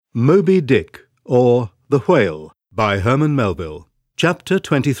Moby Dick, or The Whale, by Herman Melville. Chapter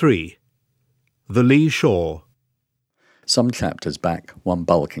 23. The Lee Shore. Some chapters back, one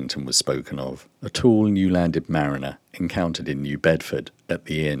Bulkington was spoken of, a tall new-landed mariner encountered in New Bedford at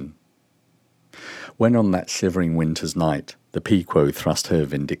the inn. When on that shivering winter's night the Pequod thrust her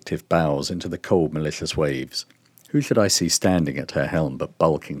vindictive bows into the cold malicious waves, who should I see standing at her helm but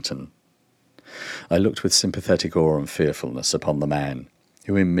Bulkington? I looked with sympathetic awe and fearfulness upon the man,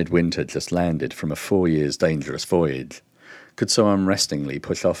 who in midwinter just landed from a 4 years' dangerous voyage, could so unrestingly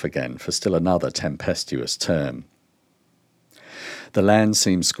push off again for still another tempestuous term. The land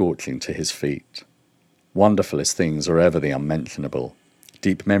seemed scorching to his feet. Wonderfullest things are ever the unmentionable.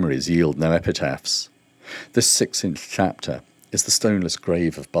 Deep memories yield no epitaphs. This 6-inch chapter is the stoneless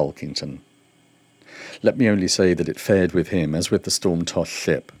grave of Bulkington. Let me only say that it fared with him as with the storm-tossed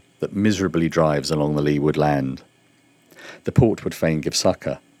ship that miserably drives along the leeward land. The port would fain give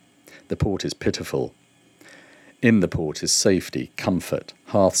succour. The port is pitiful. In the port is safety, comfort,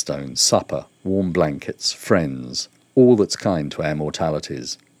 hearthstone, supper, warm blankets, friends, all that's kind to our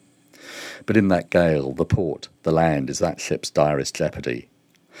mortalities. But in that gale, the port, the land, is that ship's direst jeopardy.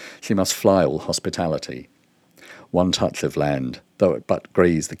 She must fly all hospitality. One touch of land, though it but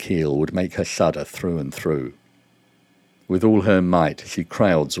graze the keel, would make her shudder through and through. With all her might she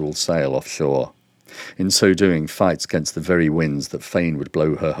crowds all sail offshore. In so doing fights against the very winds that fain would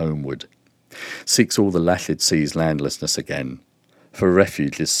blow her homeward. Seeks all the lashed sea's landlessness again, for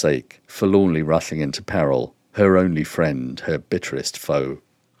refuge's sake, forlornly rushing into peril, her only friend, her bitterest foe.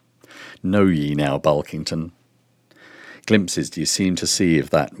 Know ye now, Bulkington? Glimpses do you seem to see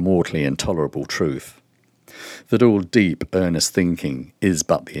of that mortally intolerable truth, that all deep, earnest thinking is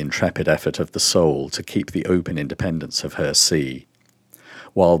but the intrepid effort of the soul to keep the open independence of her sea,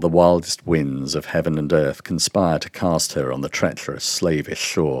 while the wildest winds of heaven and earth conspire to cast her on the treacherous, slavish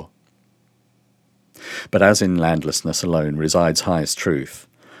shore. But as in landlessness alone resides highest truth,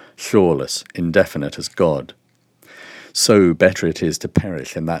 shoreless, indefinite as God, so better it is to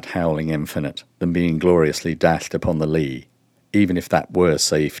perish in that howling infinite than being gloriously dashed upon the lee, even if that were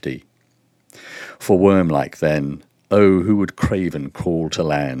safety. For worm-like then, oh, who would craven crawl to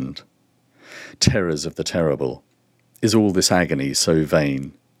land? Terrors of the terrible, is all this agony so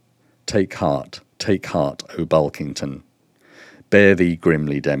vain? Take heart, O Bulkington. Bear thee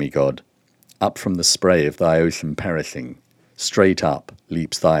grimly, demigod. Up from the spray of thy ocean perishing, straight up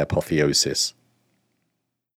leaps thy apotheosis.